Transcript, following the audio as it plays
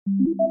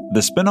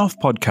The Spin-off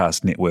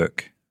Podcast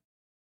Network.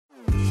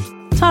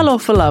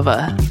 Talofa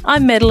lava.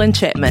 I'm Madeline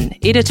Chapman,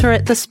 editor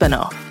at The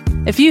Spin-off.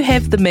 If you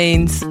have the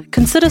means,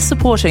 consider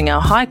supporting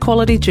our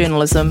high-quality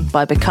journalism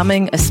by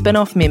becoming a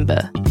Spin-off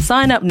member.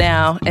 Sign up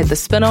now at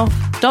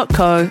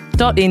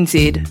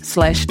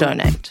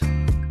thespinoff.co.nz/donate.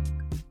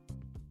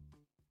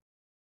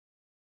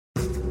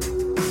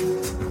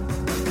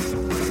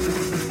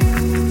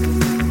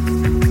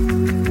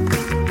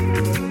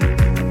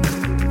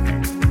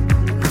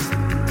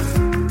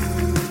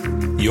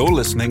 You're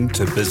listening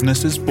to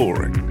Business is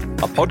Boring,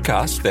 a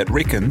podcast that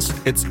reckons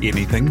it's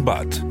anything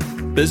but.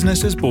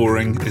 Business is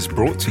Boring is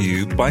brought to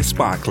you by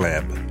Spark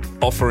Lab,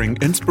 offering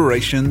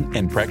inspiration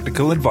and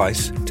practical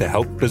advice to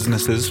help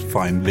businesses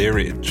find their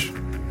edge.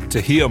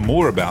 To hear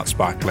more about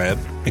Spark Lab,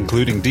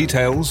 including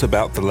details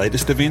about the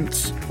latest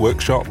events,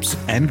 workshops,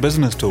 and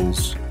business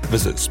tools,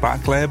 visit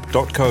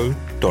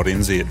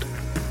sparklab.co.nz.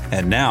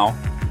 And now,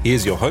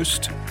 here's your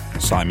host,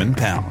 Simon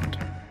Pound.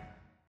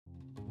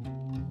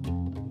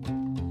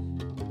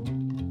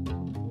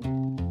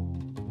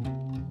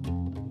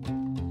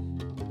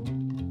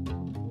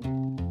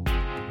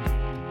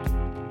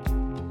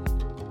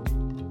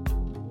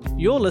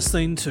 You're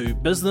listening to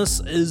Business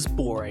is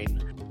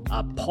Boring,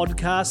 a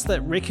podcast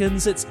that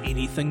reckons it's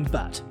anything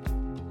but.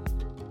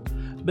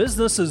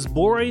 Business is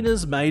Boring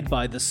is made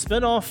by The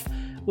Spin-off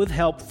with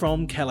help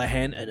from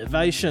Callaghan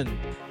Innovation,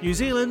 New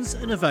Zealand's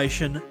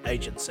innovation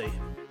agency.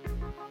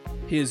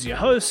 Here's your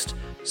host,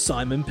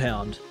 Simon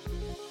Pound.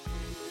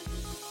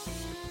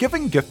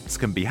 Giving gifts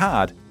can be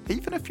hard,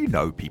 even if you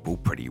know people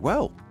pretty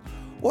well.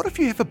 What if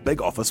you have a big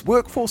office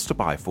workforce to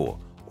buy for,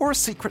 or a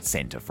secret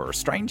Santa for a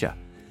stranger?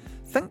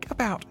 Think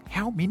about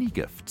how many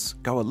gifts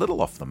go a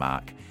little off the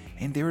mark,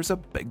 and there is a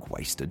big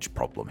wastage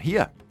problem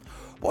here.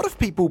 What if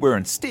people were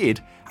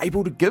instead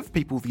able to give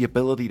people the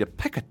ability to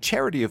pick a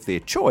charity of their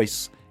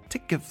choice to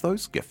give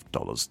those gift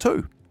dollars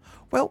to?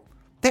 Well,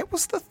 that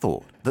was the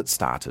thought that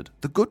started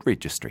the Good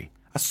Registry,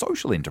 a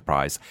social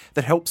enterprise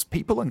that helps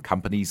people and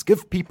companies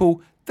give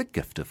people the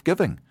gift of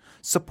giving,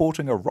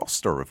 supporting a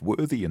roster of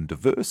worthy and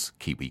diverse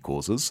Kiwi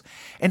causes,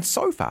 and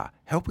so far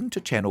helping to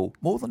channel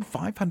more than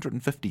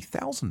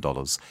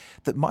 $550,000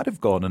 that might have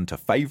gone into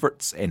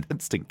favourites and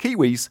instant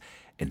Kiwis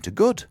into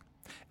good.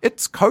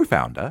 Its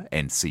co-founder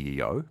and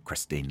CEO,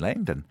 Christine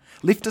Langdon,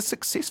 left a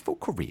successful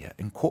career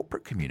in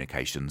corporate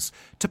communications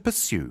to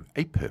pursue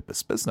a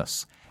purpose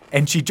business.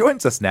 And she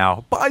joins us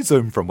now by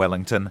Zoom from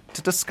Wellington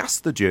to discuss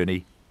the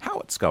journey, how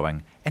it's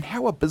going, and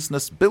how a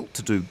business built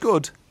to do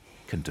good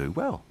can do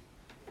well.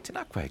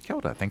 Tēnā koe, kia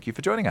ora, thank you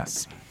for joining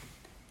us.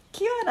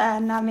 Kia ora,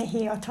 ngā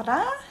mihi o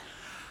tara.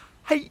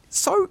 Hey,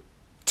 so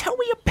tell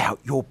me about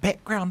your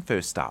background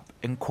first up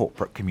in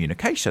corporate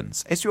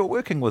communications, as you're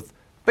working with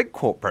big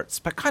corporates,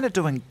 but kind of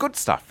doing good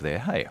stuff there,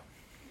 hey?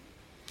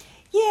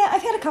 Yeah,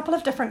 I've had a couple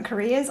of different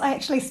careers. I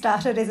actually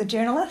started as a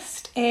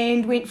journalist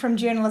and went from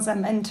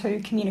journalism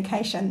into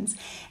communications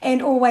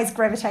and always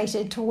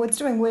gravitated towards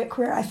doing work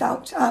where I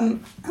felt,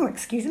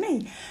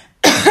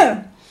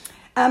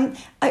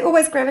 I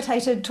always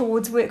gravitated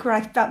towards work where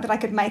I felt that I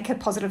could make a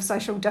positive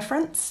social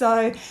difference.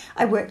 So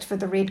I worked for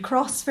the Red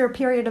Cross for a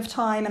period of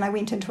time, and I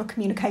went into a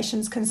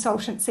communications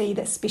consultancy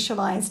that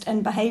specialised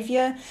in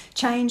behaviour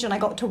change, and I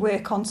got to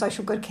work on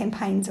social good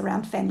campaigns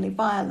around family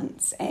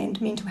violence and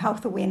mental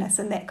health awareness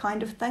and that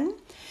kind of thing.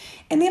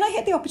 And then I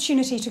had the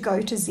opportunity to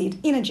go to Z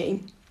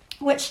Energy,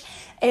 which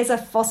as a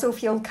fossil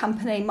fuel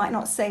company might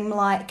not seem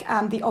like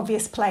the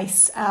obvious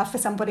place for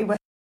somebody with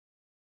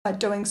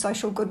doing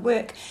social good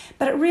work,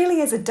 but it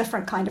really is a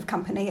different kind of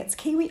company. It's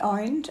Kiwi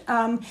owned,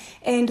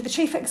 and the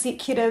chief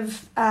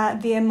executive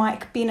there,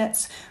 Mike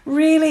Bennett,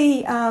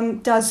 really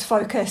does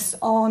focus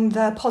on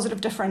the positive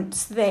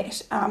difference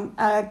that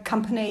a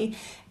company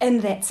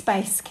in that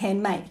space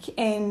can make,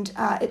 and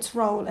its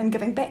role in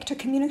giving back to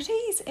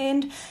communities,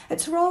 and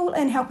its role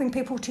in helping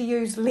people to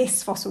use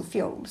less fossil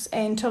fuels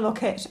and to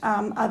look at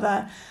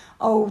other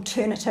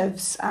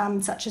alternatives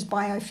such as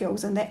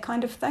biofuels and that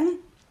kind of thing.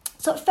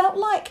 So it felt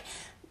like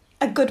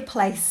a good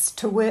place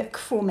to work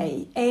for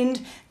me,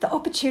 and the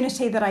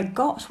opportunity that I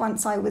got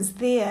once I was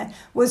there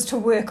was to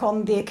work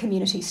on their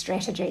community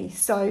strategy.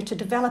 So to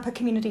develop a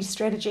community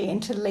strategy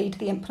and to lead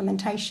the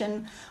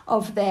implementation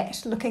of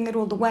that, looking at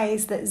all the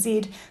ways that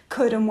Z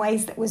could and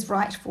ways that was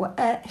right for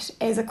it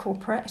as a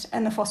corporate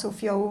in the fossil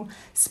fuel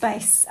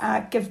space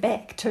give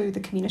back to the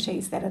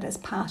communities that it is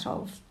part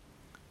of.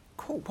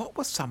 Cool. What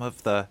were some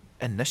of the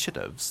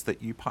initiatives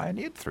that you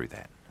pioneered through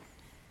that?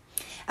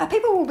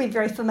 People will be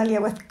very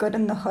familiar with Good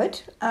in the Hood,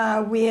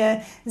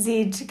 where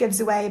Z gives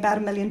away about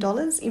 $1 million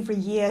every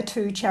year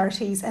to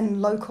charities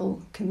in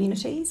local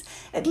communities.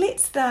 It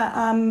lets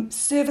the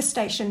service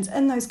stations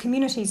in those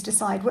communities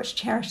decide which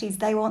charities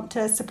they want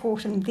to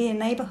support in their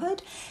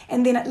neighbourhood,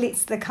 and then it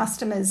lets the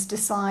customers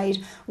decide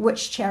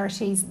which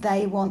charities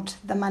they want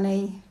the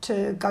money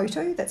to go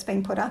to that's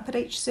been put up at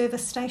each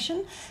service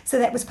station. So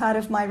that was part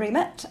of my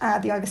remit,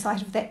 the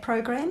oversight of that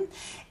program.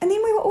 And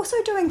then we were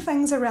also doing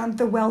things around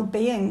the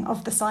well-being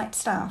of the the site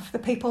staff, the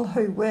people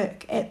who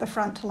work at the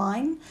front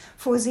line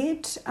for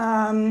Z,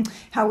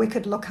 how we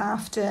could look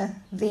after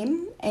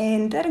them.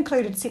 And that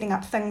included setting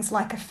up things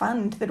like a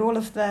fund that all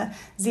of the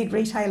Z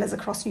retailers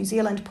across New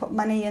Zealand put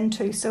money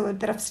into, so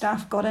that if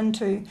staff got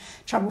into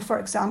trouble, for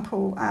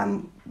example,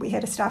 we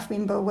had a staff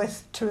member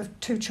with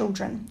two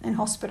children in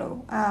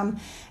hospital,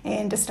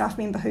 and a staff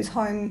member whose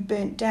home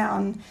burnt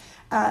down.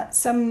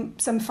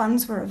 Some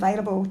funds were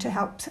available to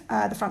help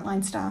the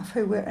frontline staff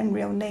who were in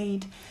real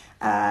need.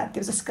 There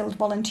was a skilled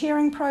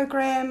volunteering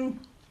program,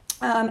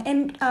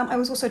 and I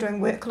was also doing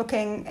work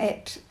looking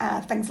at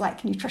things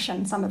like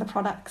nutrition, some of the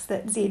products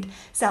that Z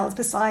sells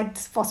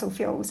besides fossil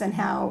fuels, and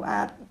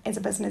how, as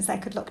a business, they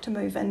could look to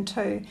move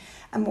into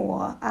a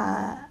more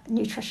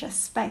nutritious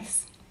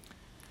space.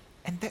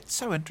 And that's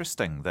so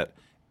interesting that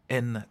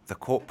in the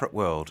corporate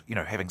world,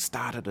 having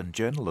started in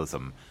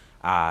journalism,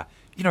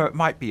 it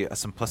might be a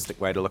simplistic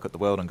way to look at the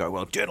world and go,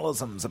 well,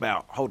 journalism's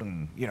about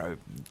holding,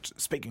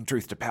 speaking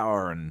truth to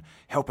power and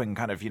helping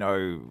kind of,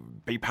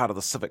 be part of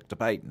the civic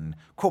debate, and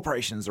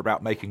corporations are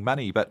about making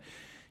money. But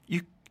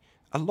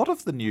a lot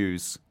of the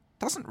news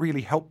doesn't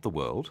really help the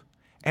world,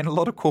 and a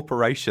lot of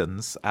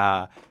corporations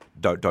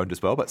don't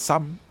as well, but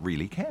some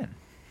really can.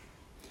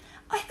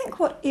 I think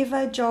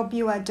whatever job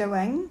you are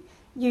doing,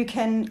 you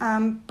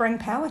can bring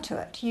power to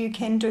it. You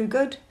can do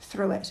good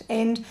through it.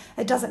 And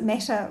it doesn't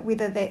matter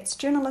whether that's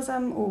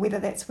journalism or whether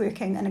that's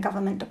working in a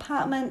government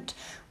department,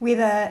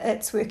 whether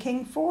it's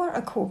working for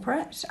a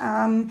corporate,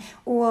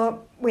 or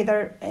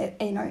whether,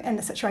 in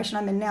the situation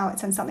I'm in now,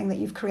 it's in something that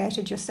you've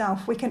created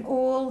yourself. We can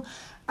all...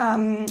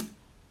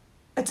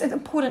 it's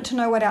important to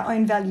know what our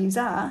own values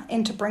are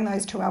and to bring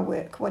those to our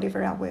work,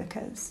 whatever our work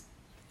is.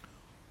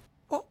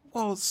 What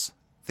was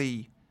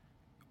the...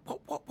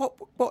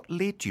 What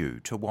led you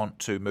to want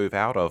to move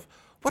out of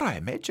what I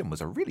imagine was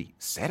a really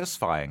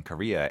satisfying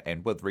career,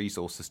 and with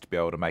resources to be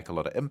able to make a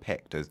lot of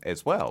impact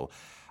as well?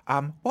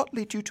 What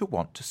led you to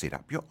want to set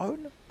up your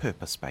own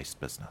purpose-based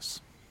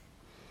business?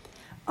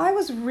 I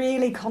was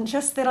really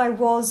conscious that I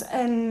was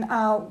in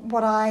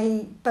what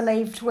I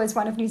believed was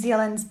one of New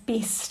Zealand's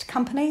best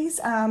companies,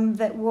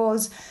 that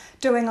was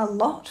doing a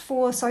lot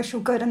for social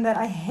good, and that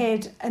I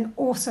had an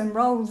awesome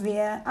role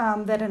there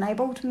that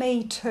enabled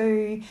me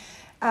to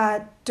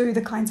do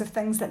the kinds of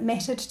things that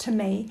mattered to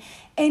me.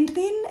 And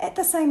then at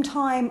the same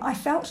time, I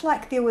felt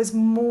like there was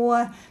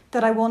more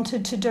that I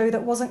wanted to do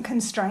that wasn't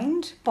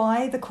constrained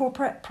by the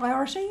corporate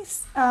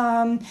priorities.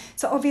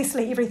 So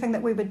obviously everything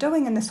that we were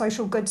doing in the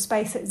social good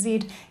space at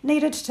Z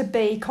needed to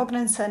be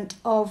cognizant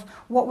of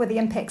what were the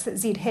impacts that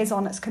Z has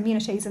on its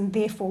communities, and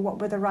therefore what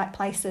were the right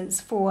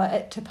places for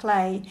it to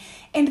play.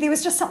 And there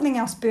was just something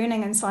else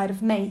burning inside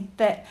of me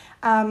that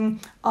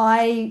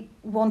I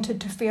wanted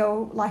to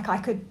feel like I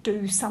could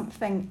do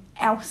something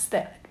else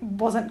that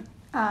wasn't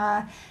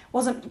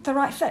the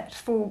right fit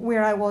for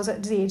where I was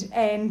at Z,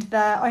 and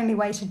the only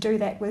way to do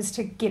that was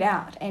to get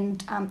out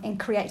and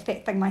create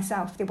that thing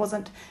myself. There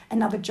wasn't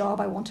another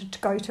job I wanted to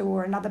go to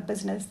or another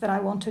business that I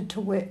wanted to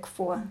work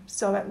for,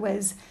 so it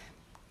was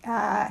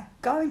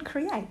go and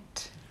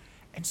create.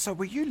 And so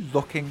were you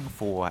looking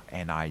for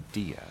an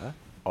idea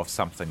of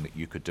something that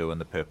you could do in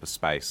the purpose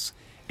space,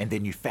 and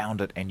then you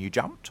found it and you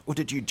jumped? Or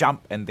did you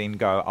jump and then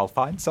go, I'll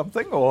find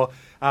something? Or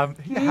how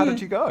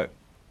did you go?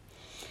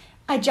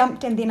 I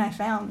jumped and then I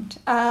found.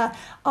 And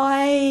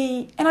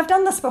I've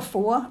done this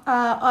before.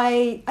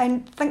 I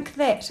think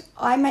that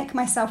I make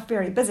myself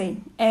very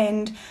busy,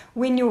 and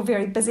when you're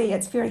very busy,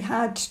 it's very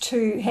hard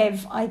to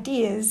have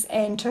ideas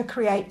and to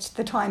create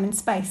the time and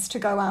space to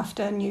go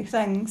after new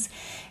things.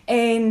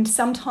 And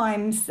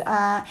sometimes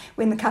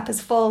when the cup is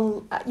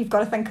full, you've got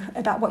to think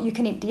about what you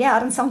can empty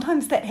out, and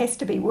sometimes that has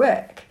to be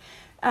work.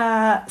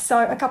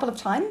 So a couple of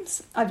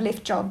times I've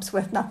left jobs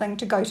with nothing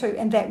to go to,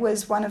 and that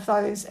was one of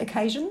those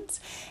occasions.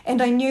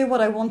 And I knew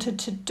what I wanted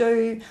to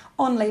do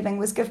on leaving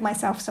was give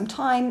myself some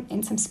time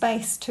and some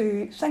space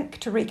to think,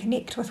 to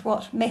reconnect with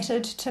what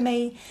mattered to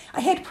me.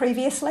 I had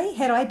previously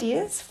had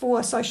ideas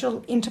for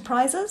social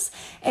enterprises,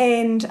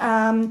 and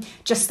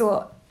just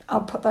thought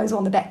I'll put those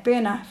on the back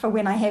burner for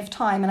when I have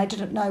time, and I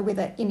didn't know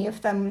whether any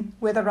of them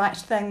were the right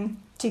thing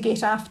to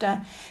get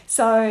after.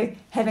 So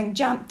having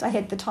jumped, I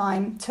had the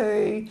time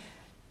to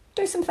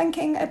do some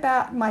thinking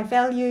about my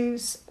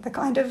values, the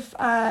kind of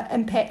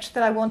impact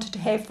that I wanted to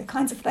have, the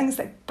kinds of things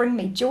that bring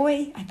me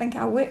joy. I think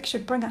our work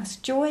should bring us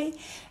joy,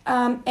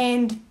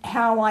 and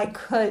how I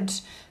could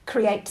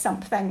create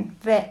something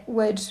that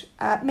would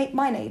meet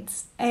my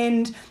needs.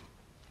 And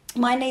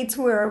my needs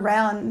were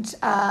around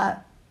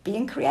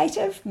being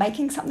creative,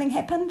 making something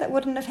happen that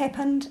wouldn't have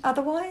happened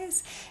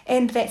otherwise,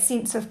 and that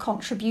sense of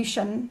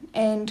contribution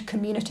and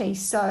community.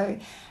 So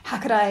how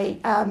could I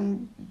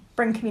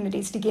bring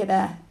communities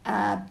together,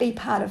 be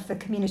part of the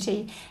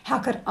community? How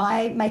could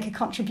I make a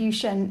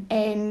contribution,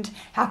 and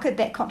how could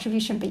that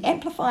contribution be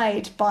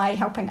amplified by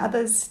helping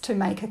others to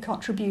make a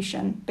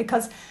contribution?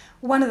 Because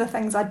one of the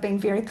things I'd been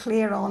very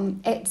clear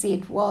on at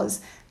Z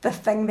was the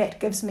thing that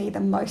gives me the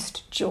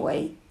most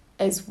joy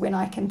is when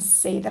I can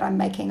see that I'm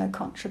making a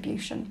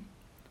contribution.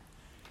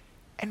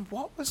 And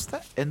what was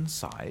the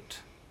insight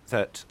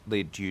that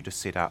led you to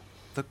set up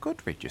the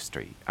Good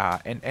Registry,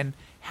 and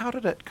how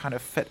did it kind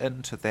of fit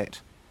into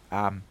that?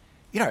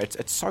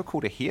 It's so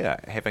cool to hear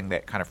having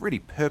that kind of really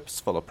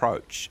purposeful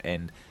approach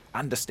and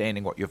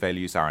understanding what your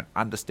values are and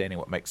understanding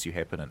what makes you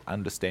happen and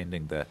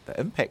understanding the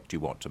impact you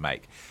want to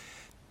make.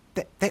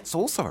 That's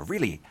also a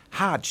really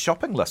hard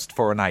shopping list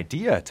for an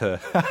idea to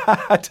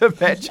to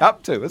match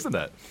up to, isn't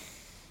it?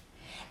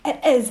 It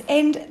is,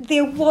 and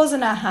there was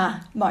an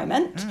aha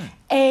moment,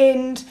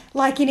 and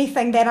like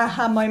anything, that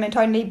aha moment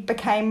only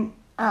came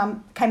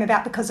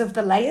about because of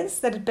the layers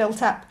that had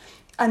built up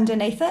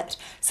underneath it.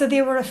 So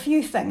there were a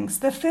few things.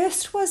 The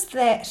first was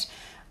that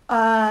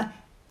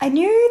I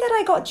knew that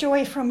I got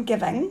joy from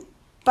giving,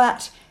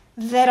 but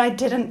that I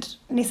didn't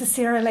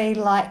necessarily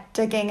like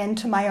digging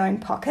into my own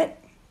pocket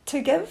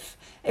to give.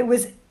 It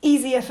was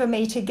easier for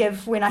me to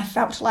give when I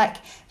felt like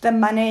the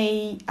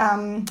money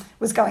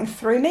was going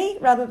through me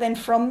rather than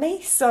from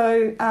me.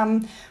 So,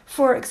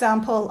 for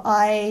example,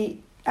 I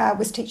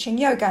was teaching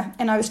yoga,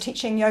 and I was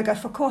teaching yoga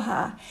for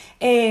koha,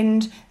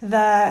 and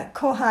the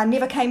koha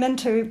never came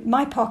into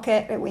my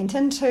pocket. It went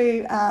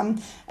into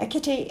a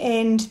kitty,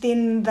 and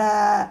then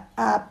the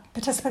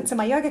participants in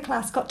my yoga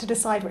class got to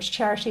decide which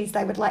charities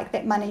they would like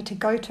that money to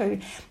go to.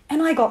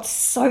 And I got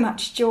so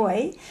much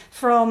joy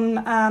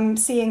from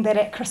seeing that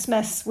at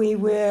Christmas we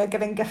were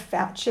giving gift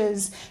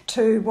vouchers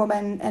to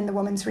women in the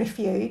Women's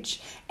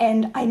Refuge.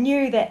 And I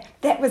knew that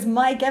that was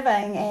my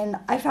giving, and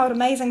I felt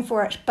amazing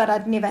for it, but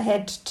I'd never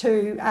had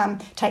to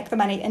take the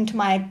money into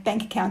my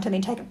bank account and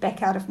then take it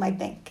back out of my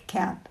bank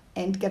account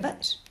and give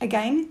it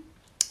again.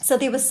 So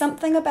there was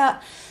something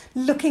about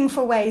looking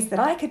for ways that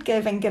I could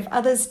give and give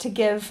others to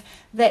give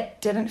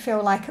that didn't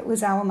feel like it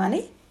was our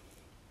money.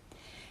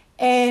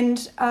 And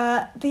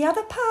the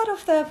other part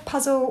of the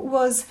puzzle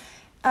was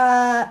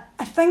a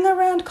thing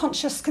around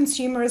conscious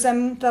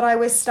consumerism that I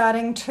was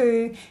starting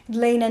to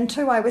lean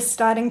into. I was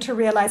starting to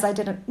realise I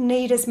didn't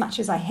need as much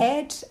as I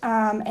had,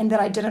 and that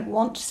I didn't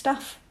want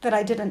stuff that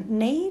I didn't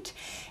need.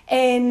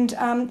 And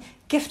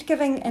gift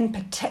giving in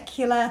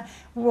particular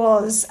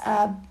was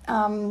a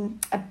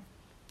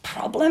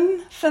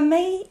problem for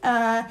me.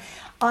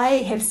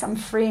 I have some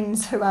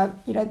friends who are,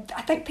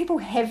 I think people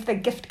have the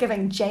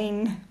gift-giving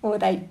gene or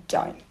they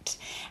don't.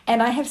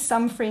 And I have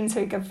some friends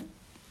who give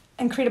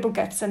incredible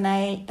gifts, and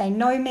they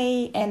know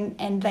me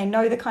and they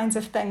know the kinds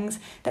of things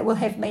that will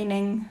have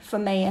meaning for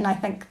me, and I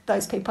think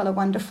those people are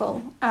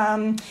wonderful.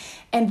 And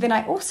then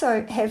I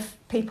also have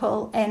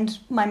people, and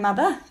my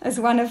mother is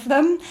one of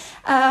them,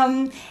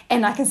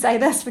 and I can say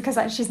this because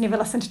she's never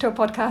listened to a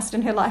podcast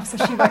in her life, so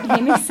she won't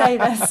hear me say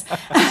this.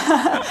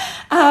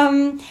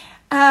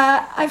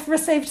 I've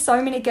received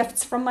so many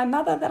gifts from my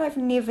mother that I've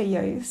never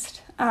used.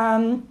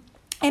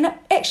 And it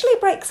actually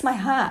breaks my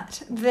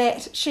heart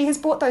that she has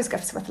bought those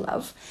gifts with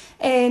love,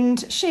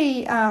 and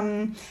she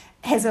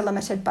has a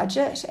limited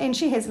budget and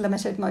she has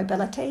limited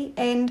mobility,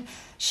 and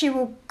she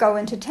will go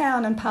into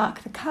town and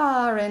park the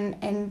car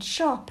and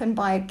shop and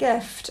buy a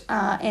gift,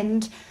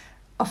 and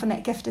often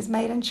that gift is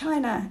made in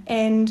China,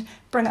 and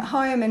bring it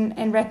home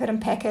and wrap it and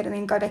pack it and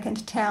then go back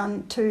into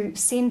town to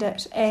send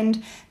it.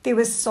 And there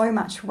was so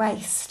much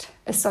waste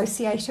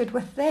associated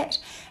with that.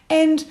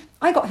 And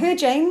I got her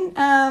gene,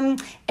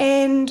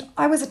 and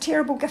I was a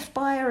terrible gift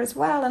buyer as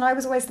well. And I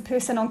was always the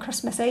person on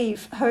Christmas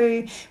Eve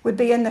who would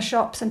be in the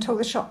shops until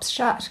the shops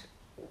shut,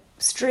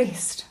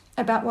 stressed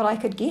about what I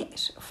could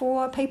get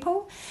for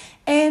people.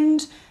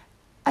 And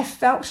I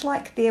felt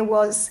like there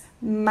was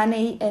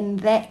money in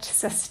that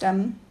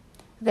system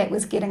that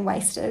was getting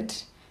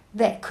wasted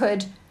that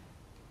could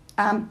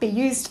be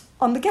used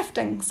on the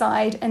gifting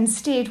side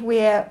instead,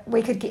 where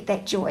we could get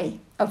that joy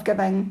of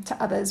giving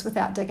to others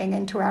without digging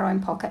into our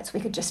own pockets. We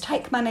could just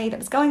take money that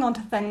was going on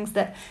to things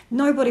that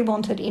nobody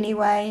wanted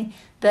anyway,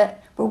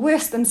 that were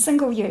worse than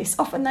single use.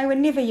 Often they were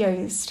never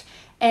used,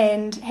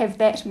 and have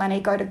that money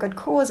go to good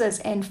causes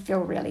and feel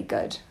really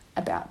good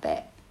about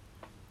that.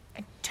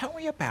 And tell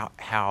me about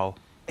how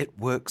it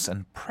works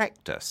in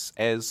practice,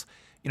 as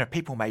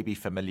people may be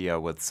familiar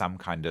with some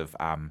kind of,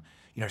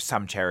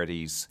 some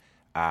charities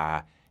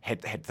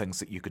had things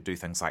that you could do,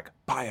 things like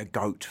buy a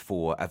goat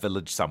for a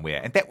village somewhere,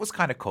 and that was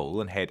kind of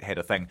cool and had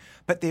a thing,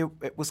 but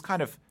it was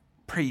kind of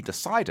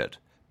pre-decided.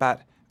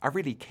 But a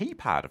really key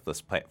part of this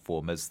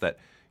platform is that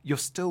you're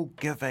still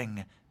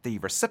giving the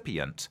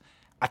recipient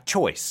a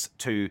choice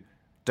to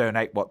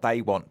donate what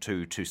they want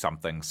to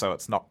something, so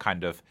it's not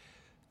kind of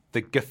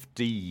the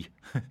giftee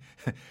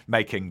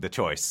making the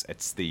choice,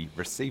 it's the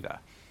receiver.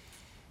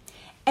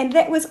 And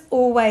that was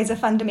always a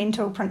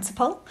fundamental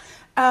principle.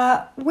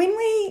 When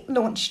we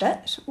launched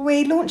it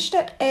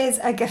as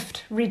a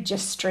gift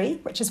registry,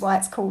 which is why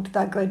it's called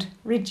the Good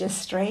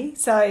Registry.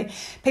 So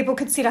people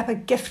could set up a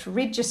gift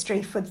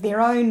registry for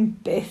their own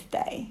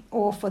birthday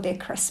or for their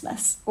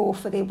Christmas or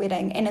for their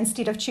wedding. And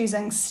instead of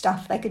choosing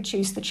stuff, they could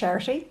choose the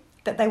charity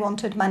that they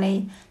wanted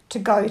money to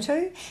go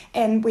to.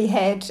 And we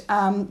had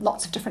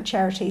lots of different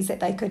charities that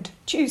they could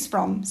choose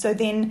from. So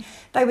then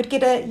they would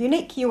get a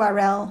unique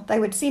URL. They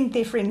would send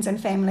their friends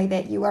and family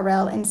that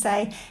URL and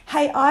say,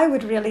 hey, I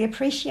would really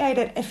appreciate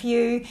it if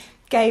you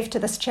gave to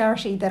this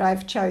charity that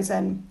I've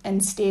chosen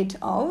instead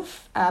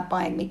of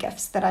buying me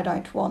gifts that I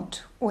don't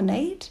want or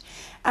need,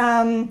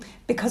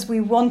 because we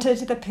wanted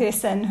the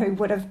person who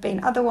would have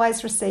been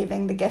otherwise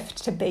receiving the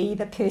gift to be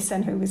the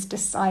person who was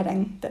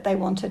deciding that they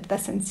wanted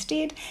this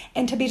instead,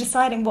 and to be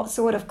deciding what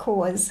sort of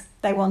cause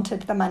they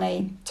wanted the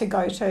money to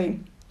go to,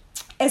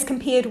 as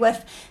compared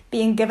with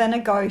being given a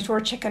goat or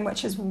a chicken,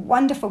 which is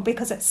wonderful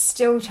because it's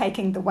still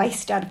taking the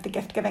waste out of the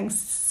gift-giving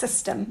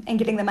system and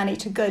getting the money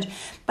to good,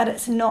 but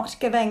it's not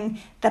giving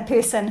the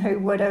person who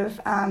would have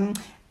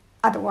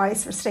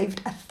otherwise received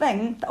a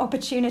thing the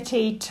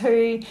opportunity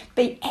to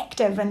be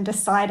active in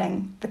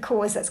deciding the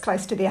cause that's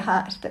close to their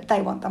heart that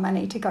they want the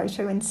money to go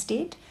to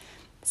instead.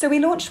 So we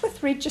launched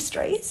with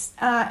registries,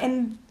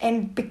 and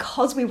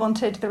because we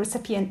wanted the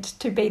recipient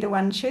to be the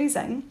one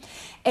choosing,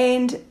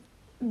 and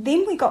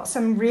then we got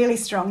some really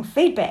strong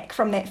feedback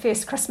from that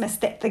first Christmas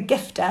that the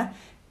gifter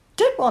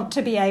did want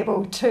to be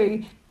able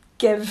to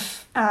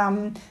give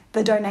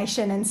the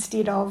donation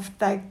instead of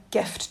the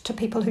gift to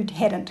people who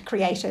hadn't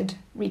created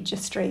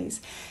registries.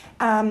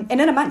 And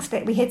in amongst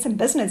that, we had some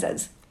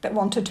businesses that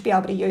wanted to be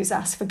able to use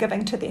us for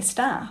giving to their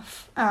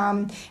staff.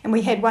 And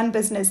we had one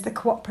business, the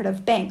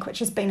Cooperative Bank, which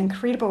has been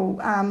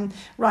incredible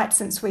right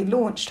since we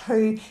launched,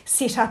 who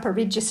set up a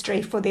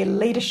registry for their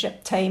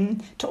leadership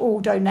team to all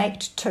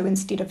donate to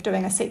instead of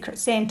doing a Secret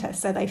Santa.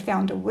 So they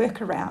found a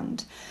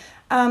workaround.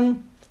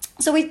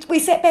 So we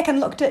sat back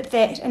and looked at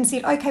that and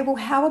said, okay, well,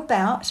 how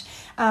about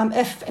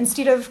if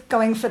instead of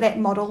going for that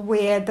model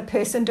where the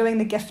person doing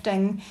the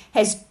gifting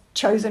has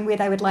chosen where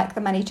they would like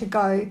the money to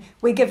go,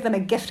 we give them a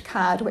gift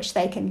card which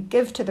they can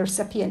give to the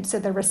recipient, so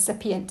the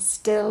recipient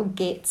still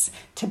gets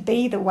to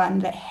be the one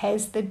that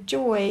has the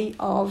joy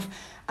of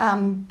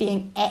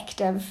being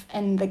active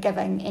in the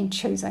giving and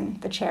choosing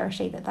the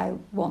charity that they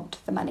want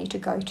the money to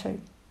go to.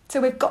 So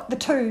we've got the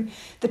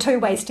two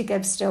ways to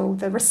give still,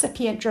 the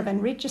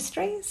recipient-driven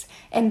registries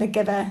and the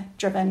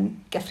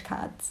giver-driven gift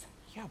cards.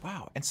 Yeah,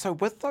 wow. And so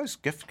with those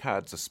gift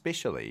cards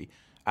especially,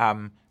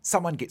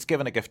 someone gets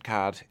given a gift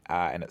card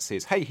and it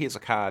says, hey, here's a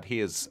card,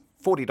 here's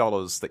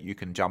 $40 that you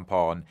can jump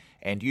on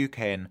and you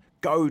can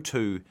go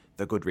to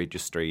the Good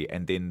Registry,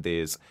 and then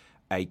there's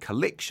a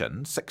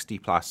collection, 60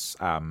 plus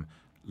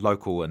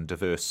local and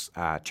diverse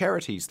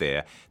charities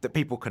there, that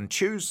people can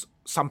choose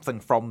something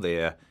from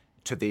there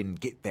to then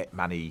get that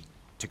money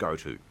to go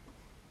to.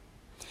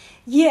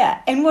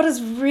 Yeah, and what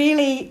is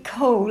really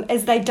cool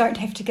is they don't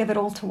have to give it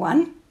all to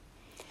one.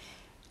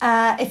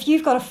 If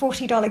you've got a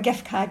 $40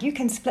 gift card, you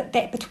can split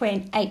that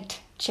between 8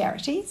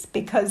 charities,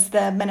 because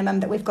the minimum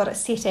that we've got it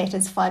set at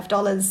is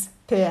 $5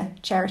 per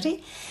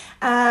charity.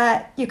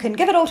 You can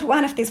give it all to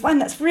one if there's one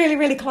that's really,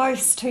 really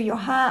close to your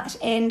heart,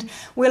 and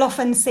we'll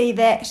often see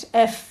that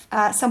if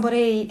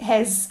somebody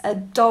has a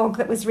dog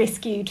that was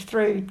rescued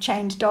through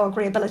chained dog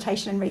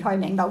rehabilitation and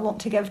rehoming, they'll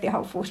want to give their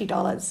whole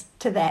 $40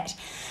 to that.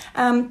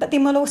 But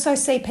then we'll also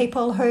see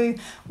people who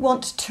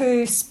want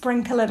to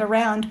sprinkle it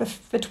around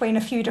between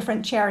a few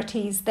different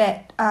charities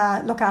that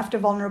look after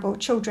vulnerable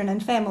children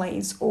and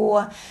families,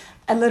 or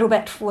a little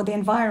bit for the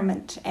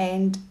environment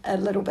and a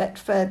little bit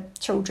for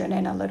children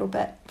and a little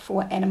bit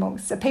for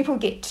animals. So people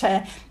get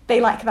to be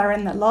like they're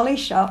in the lolly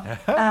shop.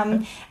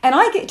 And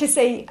I get to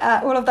see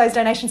all of those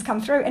donations come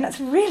through, and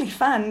it's really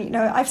fun. You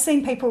know, I've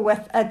seen people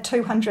with a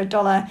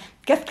 $200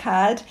 gift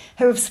card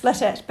who have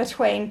split it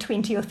between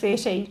 20 or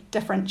 30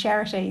 different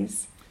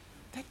charities.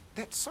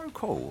 That's so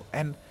cool.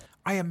 And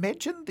I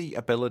imagine the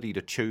ability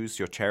to choose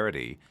your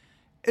charity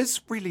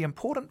is really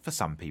important for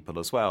some people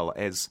as well,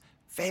 as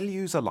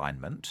values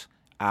alignment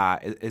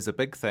is a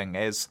big thing.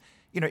 As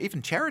you know,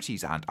 even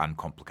charities aren't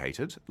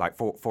uncomplicated. Like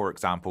for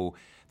example,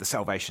 the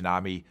Salvation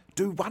Army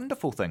do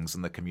wonderful things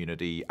in the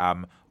community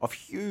of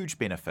huge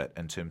benefit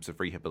in terms of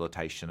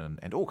rehabilitation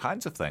and all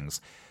kinds of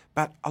things.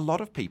 But a lot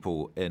of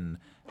people in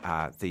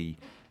the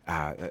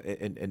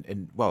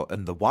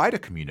wider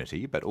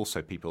community, but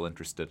also people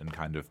interested in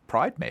kind of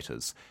pride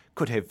matters,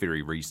 could have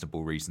very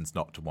reasonable reasons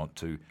not to want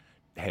to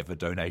have a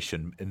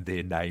donation in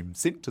their name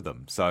sent to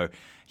them. So,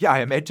 yeah,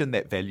 I imagine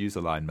that values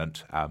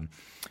alignment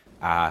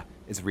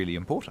is really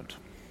important.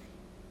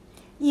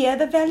 Yeah,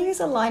 the values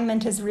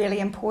alignment is really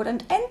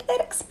important, and that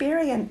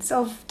experience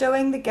of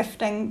doing the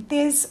gifting.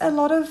 There's a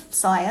lot of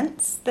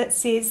science that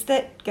says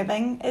that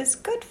giving is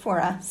good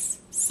for us.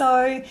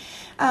 So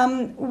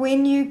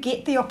when you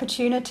get the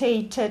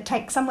opportunity to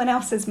take someone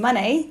else's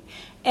money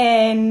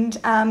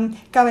and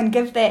go and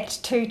give that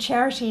to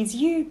charities,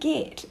 you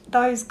get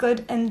those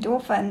good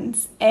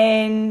endorphins.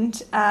 And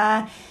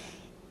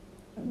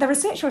the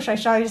research also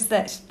shows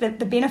that the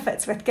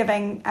benefits with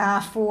giving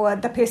are for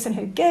the person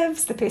who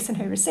gives, the person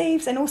who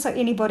receives, and also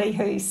anybody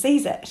who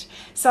sees it.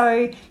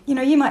 So, you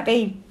know, you might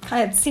be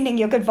kind of sending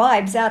your good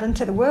vibes out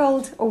into the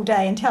world all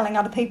day and telling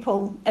other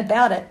people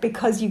about it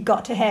because you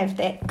got to have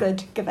that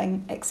good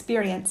giving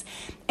experience.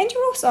 And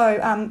you're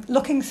also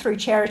looking through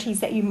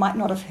charities that you might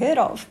not have heard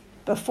of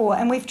before.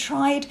 And we've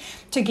tried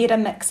to get a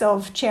mix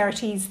of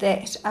charities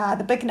that are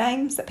the big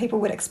names that people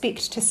would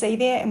expect to see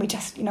there, and we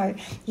just,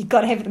 you've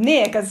got to have them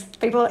there because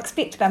people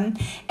expect them.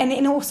 And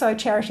then also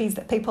charities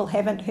that people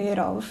haven't heard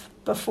of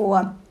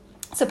before,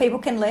 so people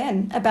can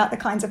learn about the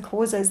kinds of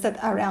causes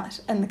that are out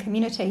in the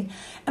community.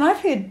 And I've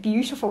heard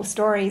beautiful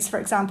stories, for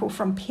example,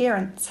 from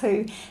parents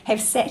who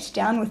have sat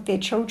down with their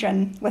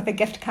children with a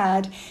gift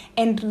card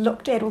and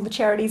looked at all the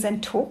charities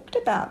and talked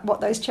about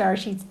what those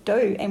charities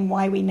do and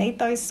why we need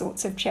those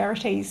sorts of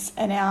charities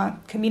in our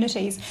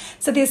communities.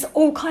 So there's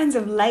all kinds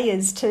of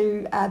layers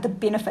to the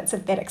benefits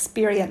of that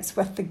experience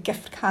with the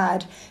gift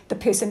card, the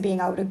person being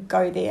able to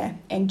go there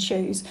and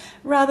choose,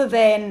 rather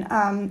than,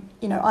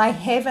 I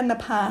have in the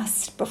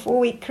past,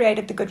 before we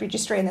created the Good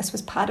Registry, and this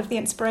was part of the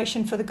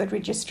inspiration for the Good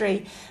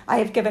Registry, I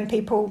have given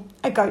people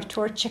a goat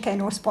or a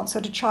chicken or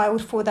sponsored a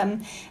child for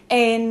them,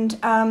 and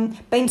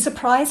been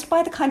surprised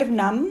by the kind of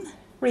numb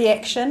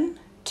reaction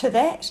to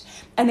that.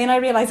 And then I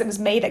realised it was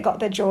me that got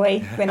the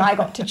joy when I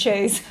got to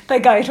choose the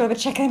goat or the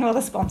chicken or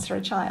the sponsor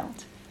a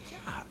child.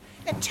 Yeah.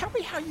 And tell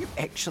me how you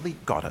actually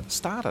got it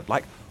started.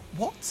 Like,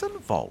 what's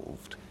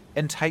involved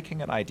in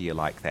taking an idea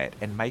like that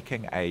and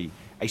making a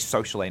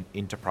social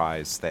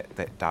enterprise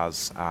that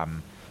does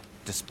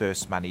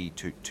disperse money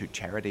to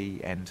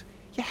charity, and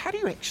how do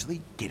you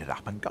actually get it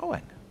up and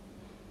going?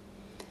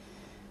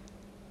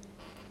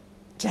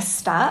 Just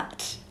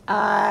start.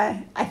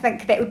 I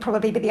think that would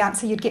probably be the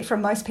answer you'd get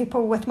from most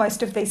people with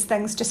most of these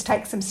things. Just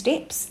take some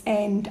steps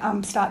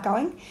and start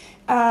going.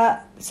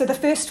 So the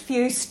first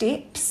few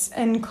steps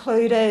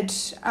included,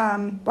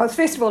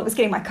 first of all, it was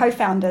getting my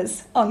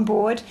co-founders on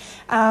board.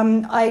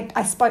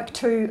 I spoke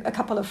to a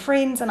couple of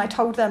friends and I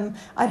told them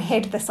I'd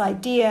had this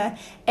idea,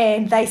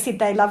 and they said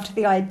they loved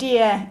the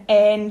idea,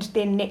 and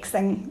then next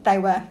thing they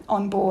were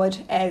on board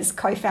as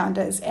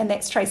co-founders, and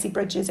that's Tracy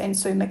Bridges and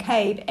Sue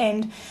McCabe.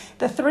 And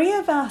the three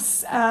of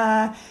us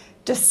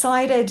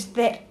decided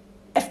that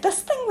if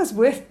this thing was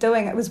worth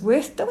doing, it was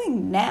worth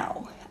doing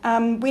now.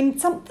 When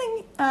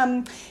something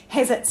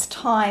has its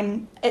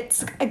time,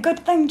 it's a good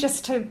thing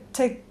just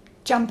to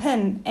jump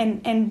in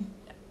and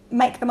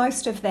make the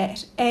most of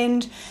that.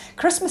 And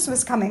Christmas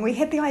was coming. We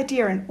had the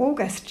idea in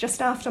August, just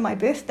after my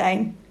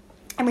birthday.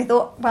 And we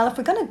thought, well, if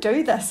we're going to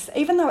do this,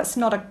 even though it's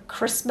not a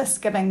Christmas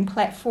giving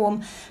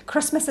platform,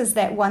 Christmas is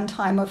that one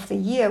time of the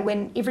year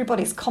when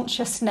everybody's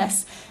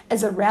consciousness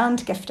is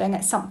around gifting.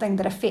 It's something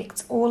that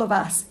affects all of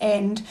us,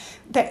 and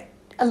that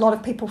a lot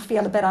of people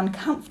feel a bit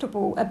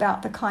uncomfortable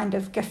about the kind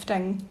of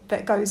gifting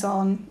that goes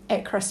on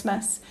at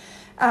Christmas.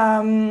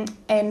 And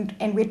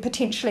we'd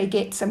potentially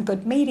get some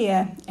good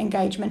media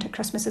engagement at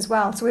Christmas as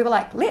well. So we were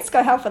like, let's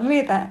go hell for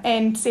leather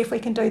and see if we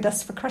can do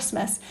this for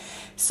Christmas.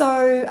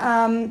 So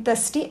the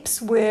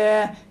steps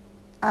were,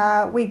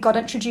 we got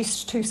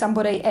introduced to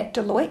somebody at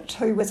Deloitte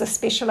who was a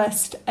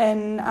specialist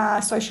in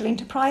social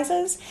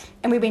enterprises,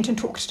 and we went and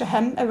talked to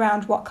him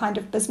around what kind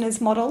of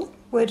business model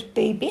would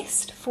be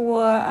best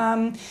for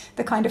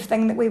the kind of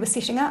thing that we were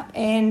setting up.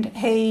 And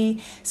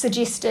he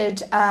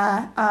suggested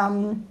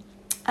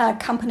a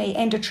company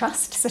and a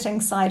trust sitting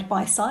side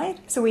by side.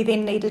 So we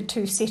then needed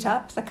to set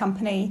up the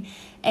company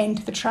and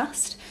the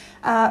trust.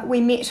 We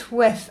met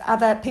with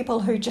other people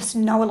who just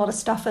know a lot of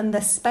stuff in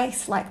this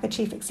space, like the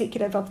chief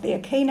executive of the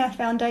Akina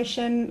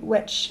Foundation,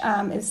 which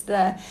is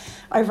the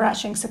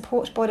overarching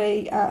support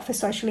body for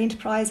social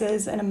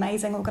enterprises, an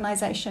amazing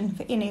organisation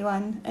for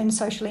anyone in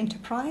social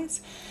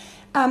enterprise.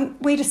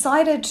 We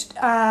decided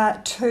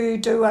to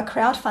do a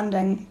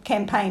crowdfunding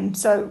campaign,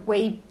 so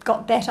we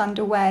got that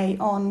underway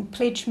on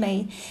Pledge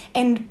Me,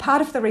 and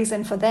part of the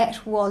reason for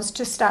that was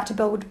to start to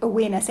build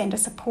awareness and a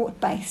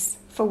support base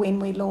for when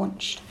we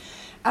launched.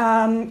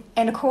 And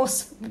of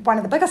course, one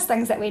of the biggest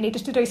things that we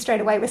needed to do straight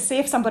away was see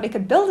if somebody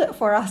could build it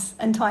for us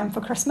in time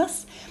for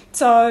Christmas.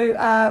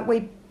 So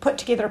we put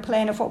together a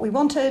plan of what we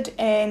wanted,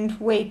 and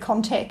we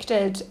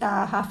contacted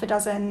half a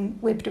dozen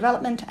web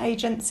development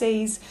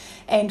agencies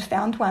and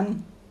found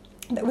one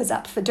that was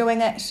up for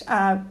doing it,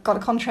 got a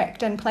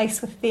contract in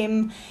place with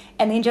them,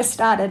 and then just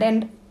started.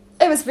 And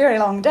it was very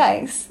long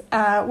days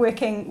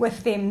working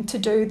with them to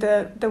do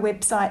the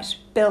website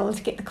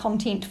build, get the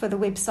content for the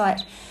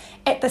website.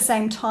 At the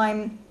same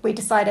time, we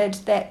decided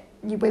that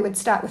we would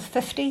start with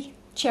 50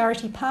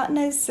 charity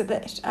partners, so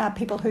that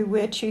people who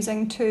were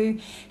choosing to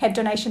have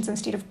donations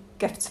instead of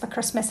gifts for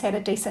Christmas had a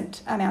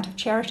decent amount of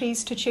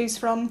charities to choose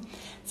from.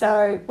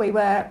 So we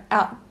were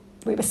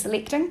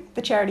selecting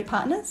the charity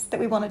partners that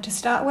we wanted to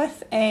start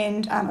with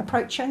and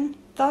approaching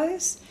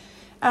those.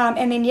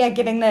 And then,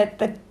 getting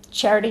the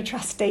charity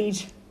trust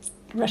deed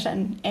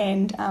written,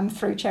 and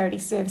through charity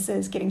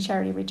services, getting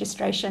charity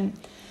registration,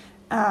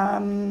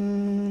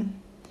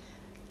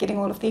 getting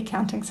all of the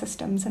accounting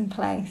systems in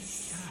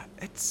place.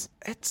 It's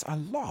a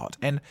lot.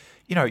 And,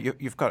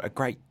 you've got a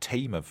great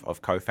team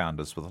of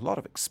co-founders with a lot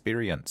of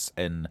experience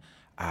in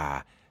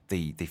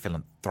the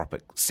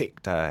philanthropic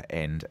sector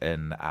and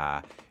in,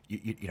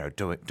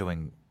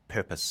 doing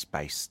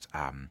purpose-based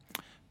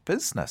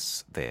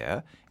business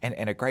there,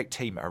 and a great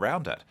team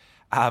around it.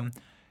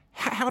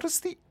 How does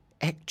the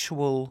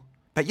actual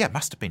But yeah, it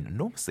must have been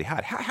enormously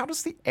hard. How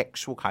does the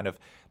actual kind of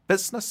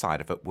business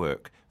side of it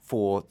work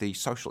for the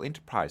social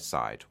enterprise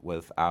side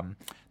with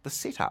the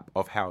setup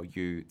of how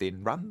you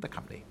then run the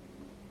company?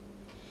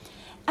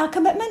 Our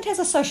commitment as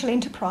a social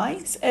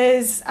enterprise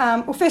is,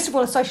 well, first of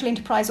all, a social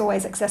enterprise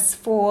always exists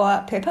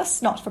for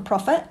purpose, not for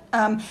profit,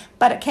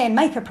 but it can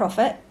make a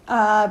profit,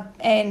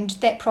 and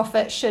that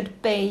profit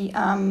should be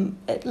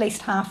at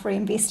least half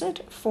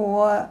reinvested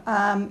for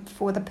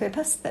the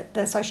purpose that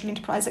the social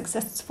enterprise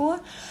exists for.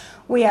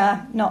 We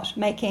are not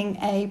making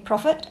a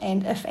profit,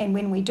 and if and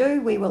when we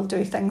do, we will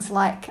do things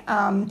like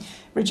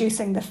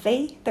reducing the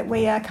fee that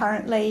we are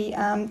currently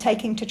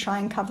taking to try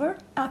and cover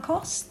our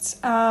costs.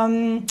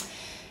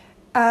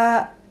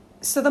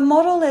 So the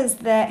model is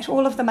that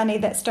all of the money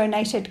that's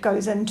donated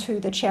goes into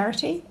the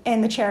charity,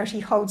 and the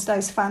charity holds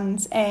those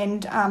funds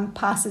and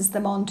passes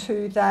them on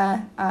to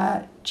the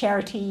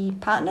charity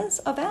partners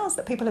of ours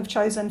that people have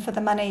chosen for the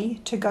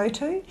money to go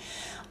to.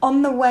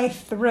 On the way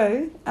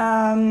through,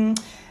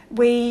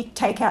 we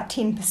take out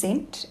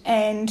 10%,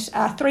 and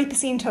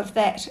 3% of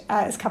that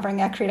is covering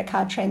our credit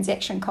card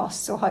transaction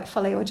costs, or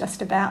hopefully, or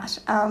just about.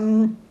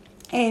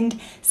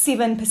 And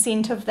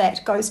 7% of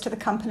that goes to the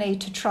company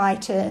to try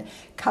to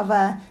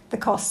cover the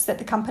costs that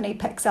the company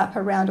picks up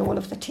around all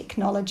of the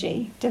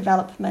technology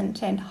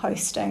development and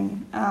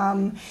hosting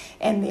and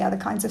the other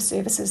kinds of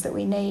services that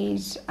we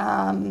need,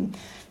 our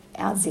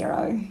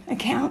Xero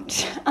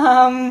account,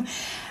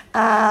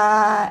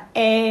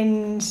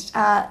 and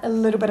a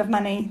little bit of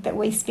money that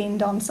we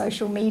spend on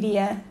social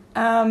media.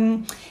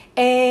 And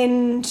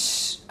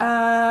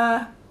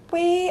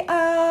we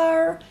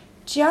are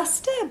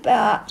just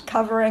about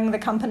covering the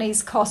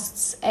company's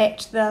costs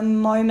at the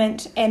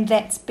moment, and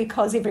that's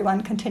because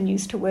everyone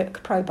continues to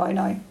work pro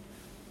bono,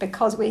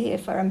 because we're here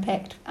for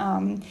impact.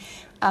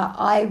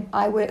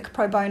 I work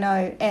pro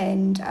bono,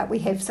 and we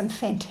have some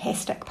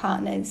fantastic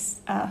partners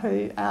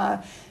who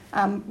are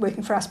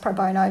working for us pro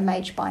bono,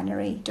 Mage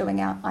Binary doing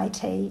our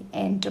IT,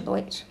 and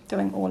Deloitte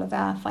doing all of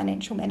our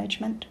financial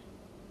management.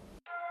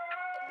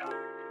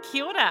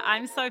 Kia ora,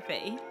 I'm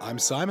Sophie. I'm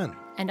Simon.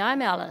 And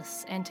I'm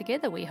Alice, and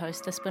together we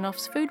host the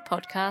Spin-Off's food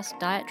podcast,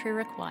 Dietary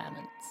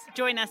Requirements.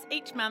 Join us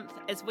each month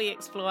as we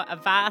explore a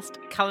vast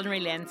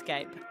culinary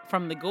landscape,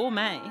 from the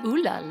gourmet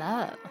Ooh la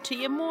la to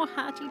your more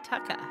hearty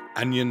tucker.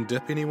 Onion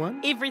dip,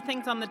 anyone?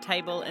 Everything's on the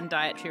table in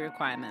Dietary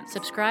Requirements.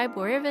 Subscribe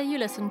wherever you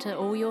listen to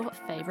all your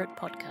favourite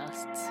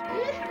podcasts.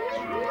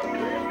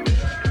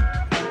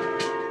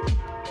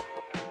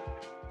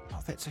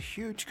 Oh, that's a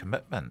huge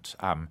commitment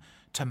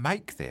to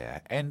make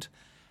there. And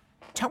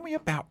tell me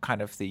about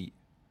kind of the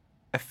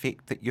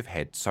effect that you've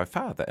had so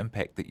far, the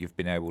impact that you've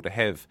been able to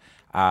have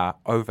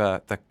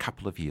over the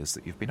couple of years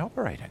that you've been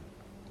operating.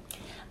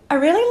 I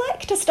really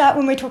like to start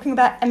when we're talking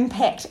about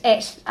impact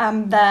at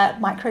the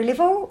micro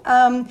level.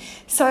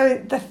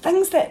 So the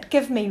things that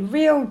give me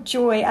real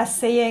joy are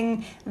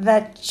seeing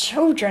the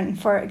children,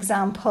 for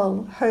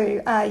example,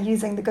 who are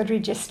using the Good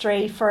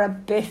Registry for a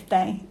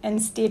birthday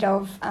instead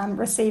of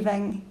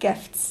receiving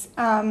gifts.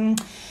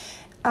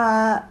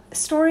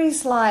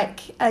 Stories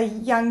like a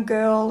young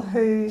girl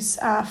whose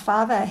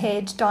father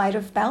had died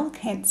of bowel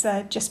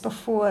cancer just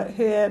before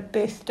her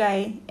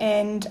birthday,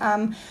 and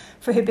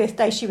for her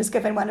birthday she was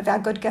given one of our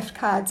good gift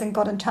cards and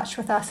got in touch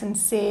with us and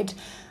said,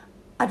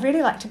 I'd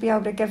really like to be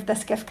able to give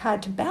this gift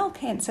card to bowel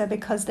cancer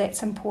because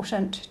that's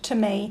important to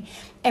me.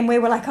 And we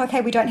were like,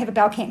 okay, we don't have a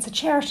bowel cancer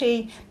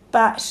charity,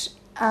 but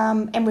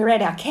and we're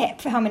at our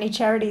cap for how many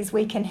charities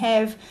we can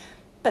have.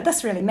 But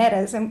this really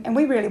matters, and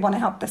we really want to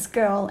help this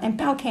girl. And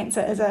bowel cancer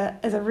is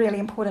a really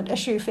important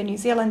issue for New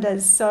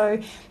Zealanders. So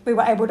we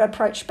were able to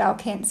approach Bowel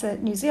Cancer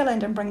New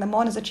Zealand and bring them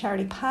on as a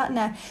charity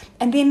partner.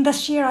 And then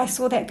this year I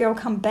saw that girl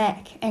come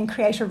back and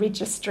create a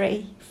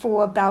registry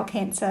for bowel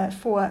cancer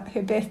for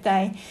her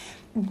birthday.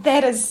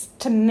 That is,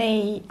 to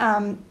me,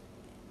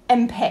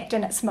 impact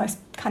in its most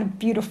kind of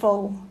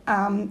beautiful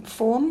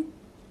form.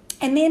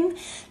 And then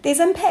there's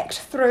impact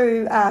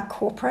through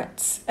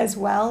corporates as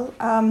well.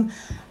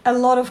 A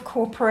lot of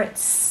corporates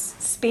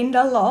spend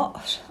a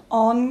lot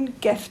on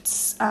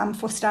gifts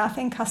for staff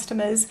and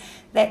customers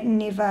that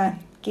never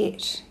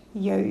get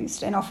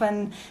used, and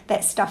often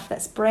that's stuff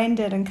that's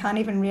branded and can't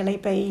even really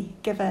be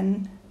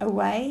given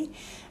away.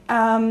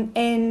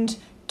 And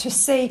to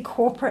see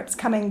corporates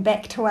coming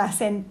back to us,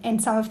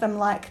 and some of them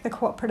like the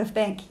Cooperative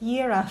Bank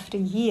year after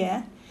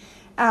year,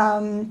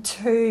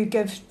 to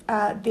give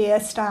their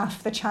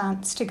staff the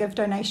chance to give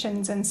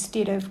donations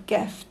instead of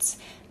gifts.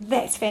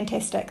 That's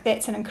fantastic.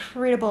 That's an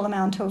incredible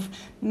amount of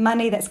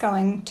money that's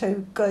going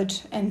to good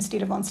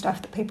instead of on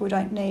stuff that people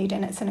don't need,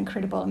 and it's an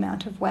incredible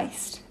amount of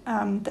waste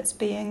that's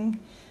being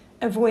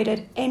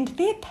avoided. And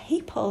their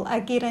people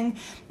are getting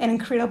an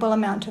incredible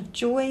amount of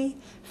joy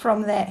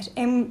from that.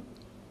 And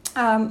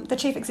the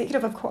chief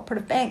executive of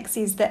Cooperative Bank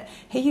says that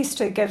he used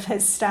to give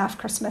his staff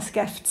Christmas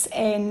gifts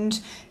and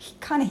he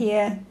kind of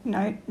hear,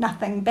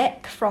 nothing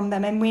back from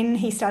them. And when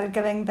he started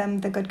giving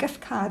them the good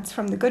gift cards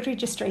from the Good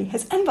Registry,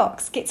 his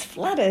inbox gets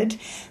flooded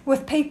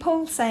with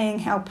people saying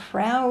how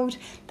proud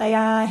they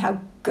are,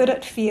 how good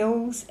it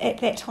feels at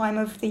that time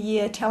of the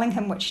year, telling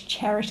him which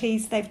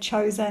charities they've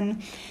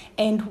chosen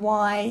and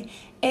why.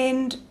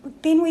 And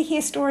then we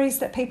hear stories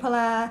that people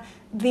are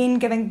then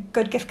giving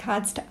good gift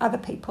cards to other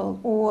people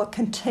or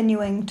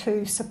continuing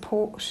to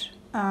support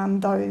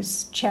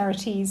those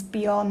charities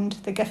beyond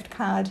the gift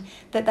card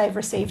that they've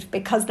received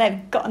because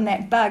they've gotten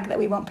that bug that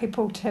we want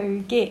people to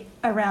get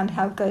around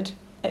how good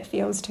it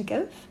feels to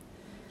give.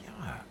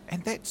 Yeah,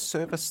 and that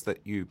service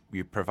that you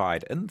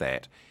provide in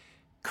that,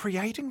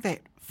 creating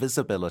that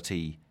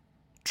visibility,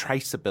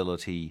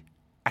 traceability,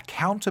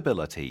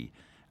 accountability,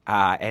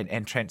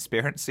 and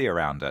transparency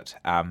around it.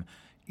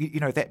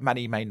 That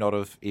money may not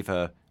have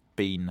ever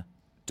been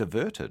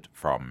diverted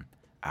from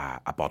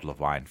a bottle of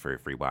wine for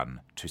everyone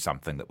to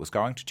something that was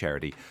going to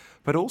charity.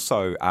 But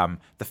also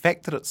the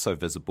fact that it's so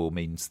visible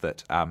means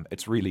that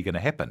it's really going to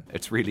happen.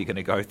 It's really going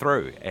to go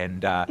through.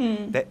 And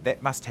that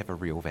must have a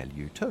real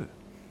value too.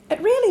 It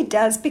really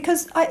does,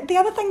 because the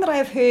other thing that I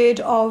have heard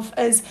of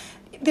is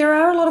there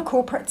are a lot of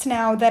corporates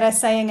now that are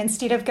saying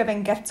instead of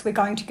giving gifts, we're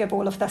going to give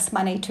all of this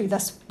money to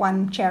this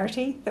one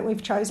charity that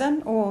we've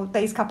chosen or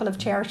these couple of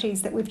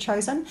charities that we've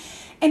chosen.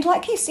 And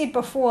like you said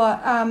before,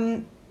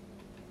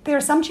 there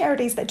are some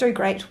charities that do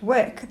great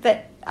work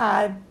that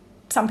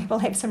some people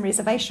have some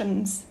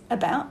reservations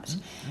about.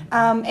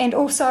 And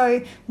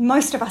also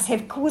most of us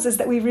have causes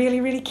that we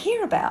really, really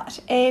care about.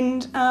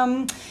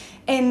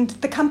 And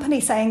the company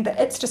saying that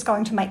it's just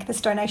going to make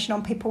this donation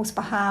on people's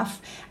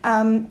behalf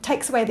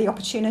takes away the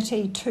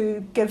opportunity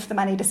to give the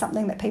money to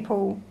something that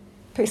people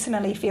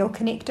personally feel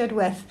connected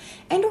with.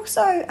 And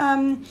also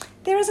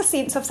there is a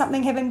sense of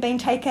something having been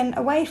taken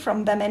away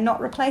from them and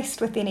not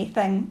replaced with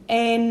anything.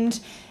 And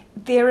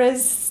there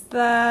is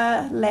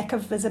the lack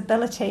of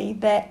visibility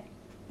that,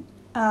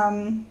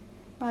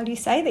 you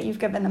say that you've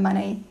given the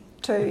money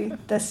to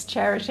this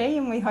charity,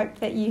 and we hope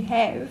that you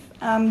have.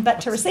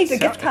 But to receive the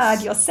gift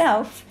card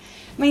yourself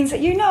means that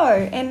you know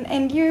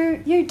and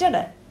you did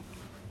it.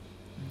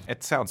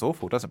 It sounds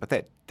awful, doesn't it?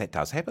 But that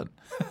does happen.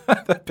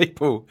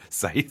 People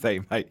say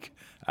they make...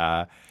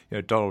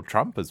 Donald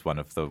Trump is one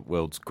of the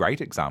world's great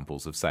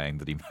examples of saying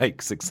that he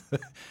makes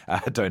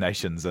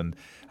donations, and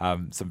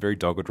some very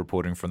dogged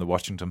reporting from the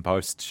Washington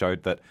Post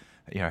showed that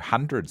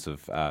hundreds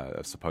of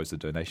supposed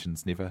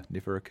donations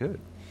never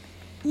occurred.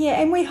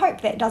 Yeah, and we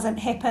hope that doesn't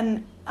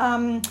happen.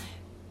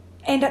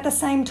 And at the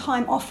same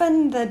time,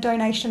 often the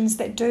donations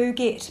that do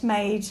get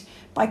made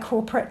by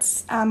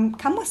corporates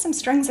come with some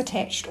strings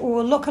attached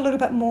or look a little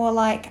bit more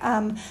like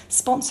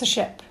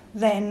sponsorship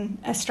than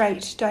a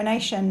straight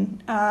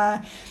donation.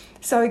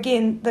 So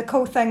again, the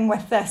cool thing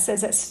with this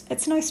is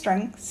it's no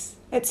strings.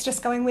 It's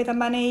just going where the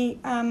money,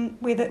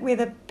 where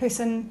the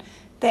person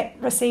that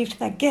received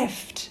the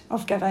gift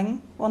of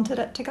giving wanted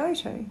it to go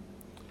to.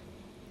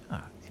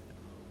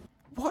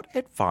 What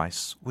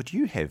advice would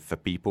you have for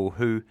people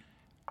who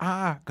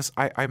are, because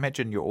I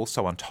imagine you're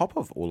also on top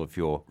of all of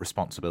your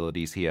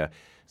responsibilities here,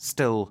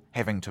 still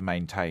having to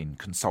maintain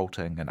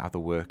consulting and other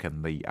work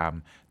in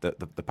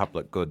the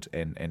public good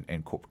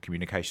and corporate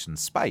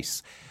communications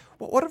space.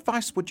 What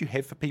advice would you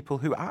have for people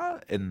who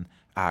are in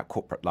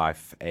corporate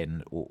life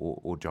and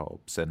or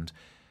jobs and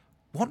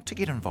want to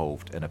get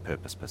involved in a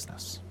purpose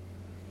business?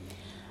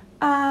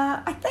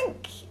 I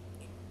think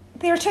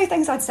there are two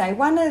things I'd say.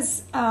 One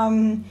is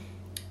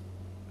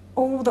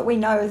all that we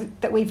know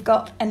that we've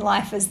got in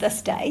life is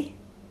this day,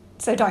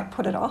 so don't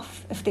put it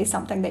off if there's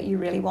something that you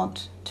really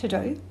want to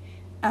do.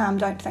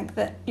 Don't think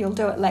that you'll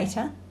do it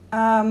later.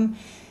 And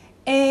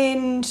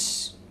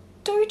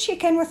do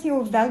check in with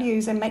your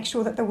values and make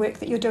sure that the work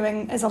that you're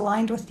doing is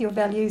aligned with your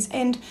values.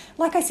 And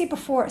like I said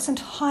before, it's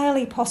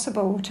entirely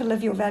possible to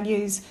live your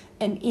values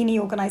in any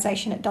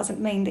organisation. It doesn't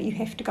mean that you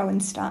have to go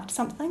and start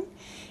something.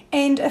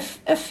 And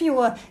if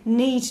your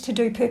need to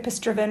do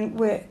purpose-driven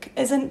work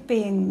isn't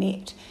being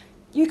met,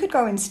 you could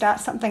go and start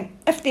something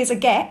if there's a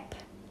gap.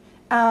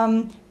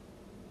 But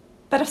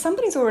if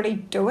somebody's already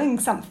doing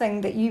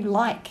something that you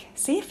like,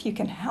 see if you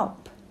can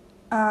help.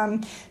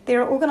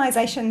 There are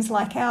organisations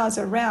like ours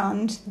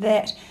around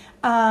that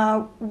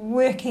are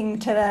working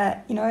to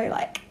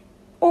the,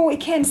 all we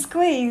can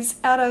squeeze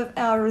out of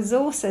our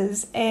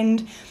resources,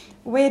 and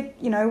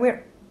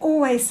we're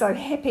always so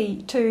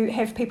happy to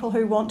have people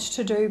who want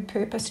to do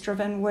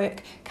purpose-driven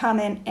work come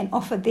in and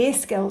offer their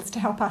skills to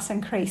help us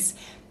increase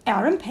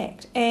our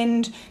impact.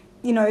 And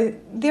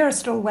there are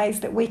still ways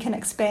that we can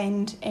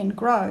expand and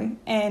grow,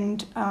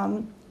 and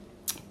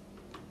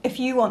if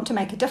you want to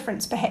make a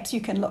difference, perhaps you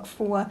can look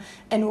for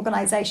an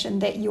organisation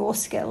that your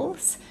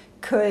skills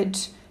could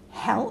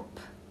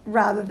help,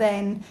 rather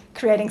than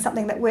creating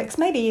something that works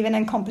maybe even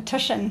in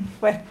competition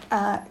with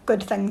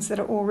good things that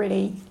are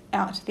already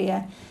out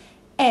there.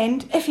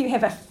 And if you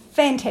have a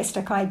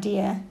fantastic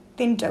idea,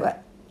 then do it.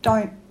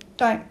 Don't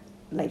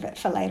leave it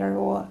for later,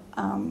 or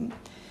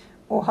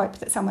or hope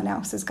that someone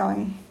else is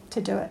going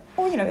to do it.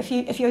 Or, if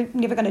you're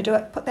never going to do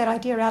it, put that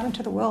idea out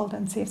into the world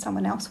and see if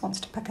someone else wants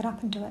to pick it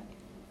up and do it.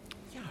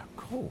 Yeah,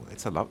 cool.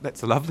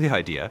 That's a lovely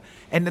idea.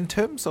 And in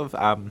terms of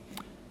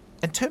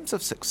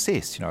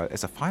success,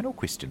 as a final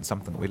question,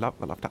 something we love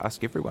to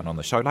ask everyone on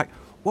the show, like,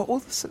 what will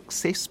the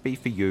success be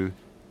for you,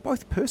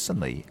 both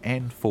personally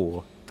and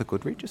for the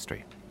Good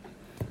Registry?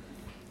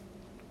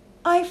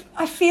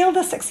 I feel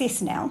the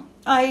success now.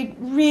 I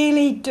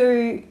really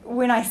do.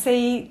 When I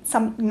see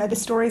some, the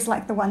stories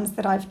like the ones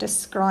that I've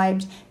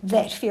described,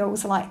 that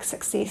feels like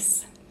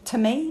success to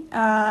me.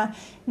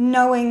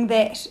 Knowing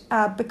that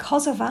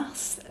because of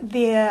us,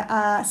 there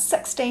are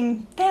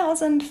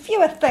 16,000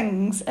 fewer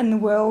things in the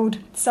world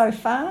so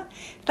far,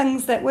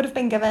 things that would have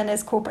been given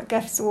as corporate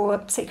gifts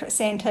or secret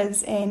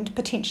Santas and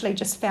potentially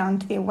just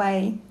found their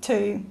way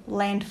to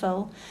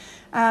landfill.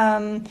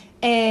 And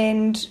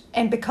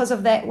because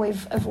of that,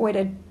 we've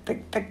avoided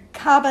the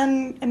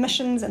carbon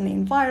emissions and the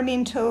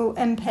environmental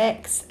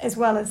impacts, as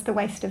well as the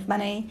waste of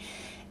money.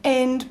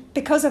 And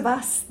because of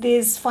us,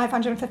 there's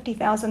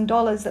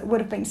 $550,000 that would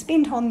have been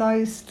spent on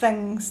those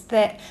things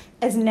that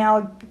is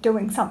now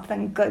doing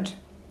something good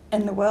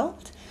in the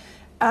world.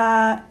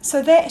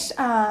 So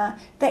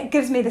that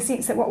gives me the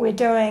sense that what we're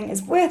doing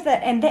is worth it,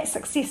 and that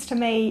success to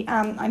me,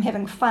 I'm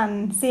having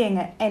fun seeing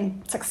it,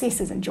 and success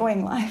is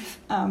enjoying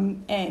life.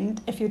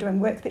 And if you're doing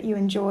work that you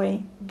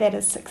enjoy, that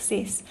is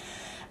success.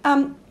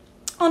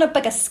 On a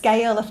bigger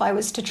scale, if I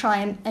was to try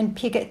and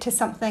peg it to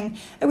something,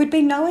 it would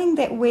be knowing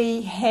that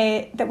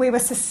we were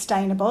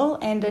sustainable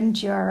and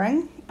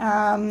enduring,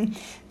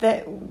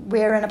 that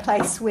we're in a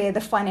place where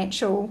the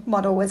financial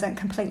model isn't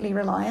completely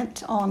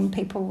reliant on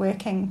people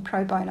working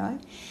pro bono,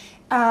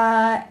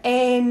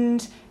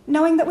 and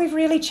knowing that we've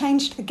really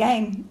changed the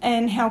game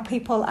in how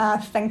people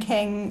are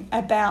thinking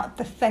about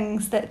the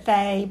things that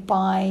they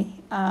buy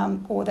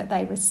or that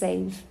they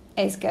receive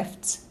as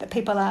gifts, that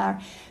people are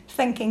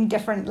thinking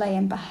differently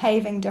and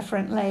behaving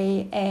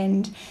differently,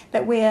 and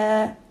that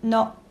we're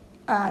not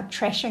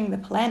trashing the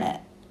planet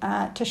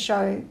to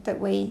show that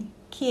we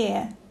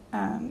care,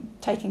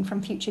 taking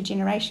from future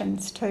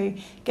generations to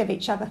give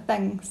each other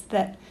things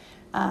that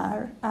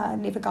are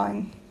never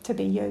going to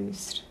be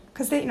used.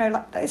 Because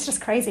it's just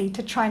crazy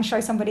to try and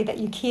show somebody that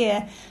you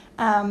care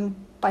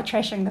by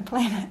trashing the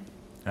planet.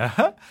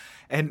 Uh-huh.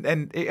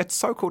 And it's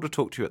so cool to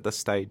talk to you at this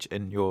stage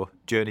in your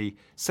journey,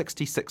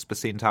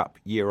 66% up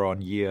year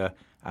on year,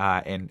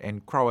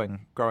 and growing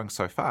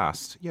so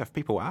fast. Yeah, if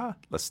people are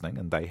listening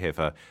and they have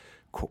a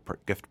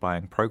corporate gift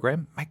buying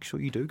program, make sure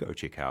you do go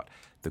check out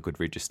the Good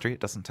Registry. It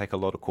doesn't take a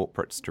lot of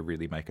corporates to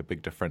really make a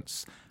big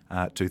difference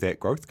to that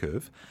growth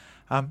curve.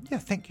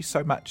 Thank you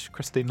so much,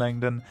 Christine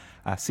Langdon,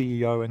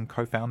 CEO and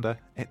co-founder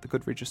at the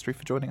Good Registry,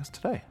 for joining us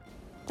today.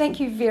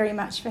 Thank you very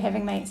much for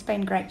having me. It's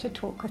been great to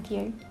talk with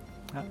you.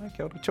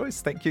 Kia ora choice.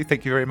 Thank you.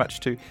 Thank you very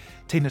much to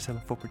Tina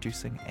Tiller for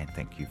producing, and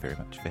thank you very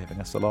much for having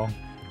us along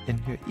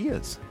in your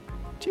ears.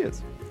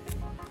 Cheers.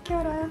 Kia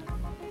ora.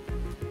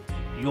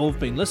 You've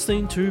been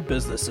listening to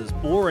Business is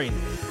Boring,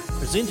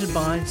 presented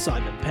by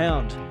Simon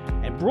Pound,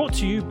 and brought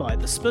to you by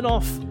The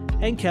Spin-Off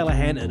and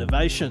Callaghan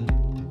Innovation.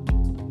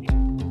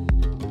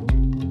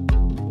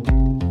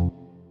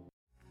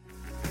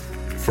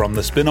 From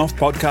the Spin-Off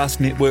Podcast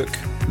Network,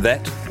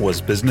 that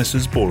was Business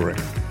is Boring,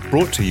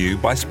 brought to you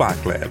by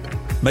SparkLab.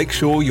 Make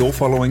sure you're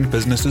following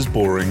Business is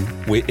Boring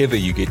wherever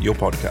you get your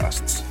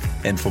podcasts.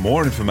 And for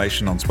more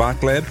information on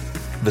SparkLab,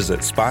 visit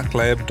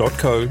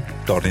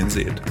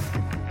sparklab.co.nz.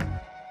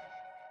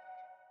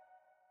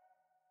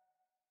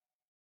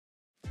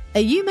 Are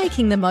you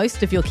making the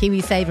most of your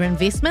KiwiSaver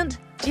investment?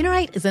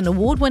 Generate is an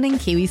award-winning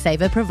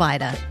KiwiSaver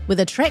provider with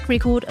a track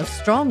record of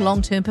strong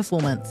long-term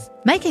performance.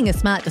 Making a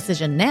smart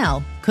decision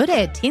now could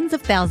add tens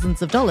of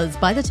thousands of dollars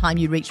by the time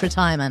you reach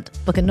retirement.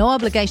 Book a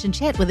no-obligation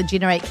chat with a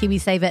Generate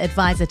KiwiSaver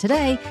advisor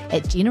today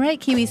at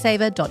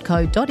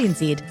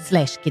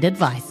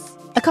generatekiwisaver.co.nz/get-advice.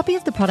 A copy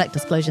of the product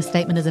disclosure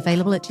statement is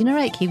available at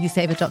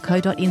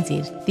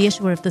generatekiwisaver.co.nz. The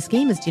issuer of the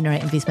scheme is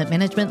Generate Investment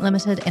Management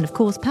Limited, and of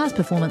course, past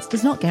performance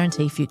does not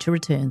guarantee future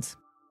returns.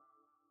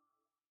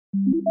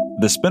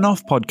 The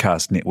Spin-Off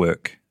Podcast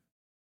Network.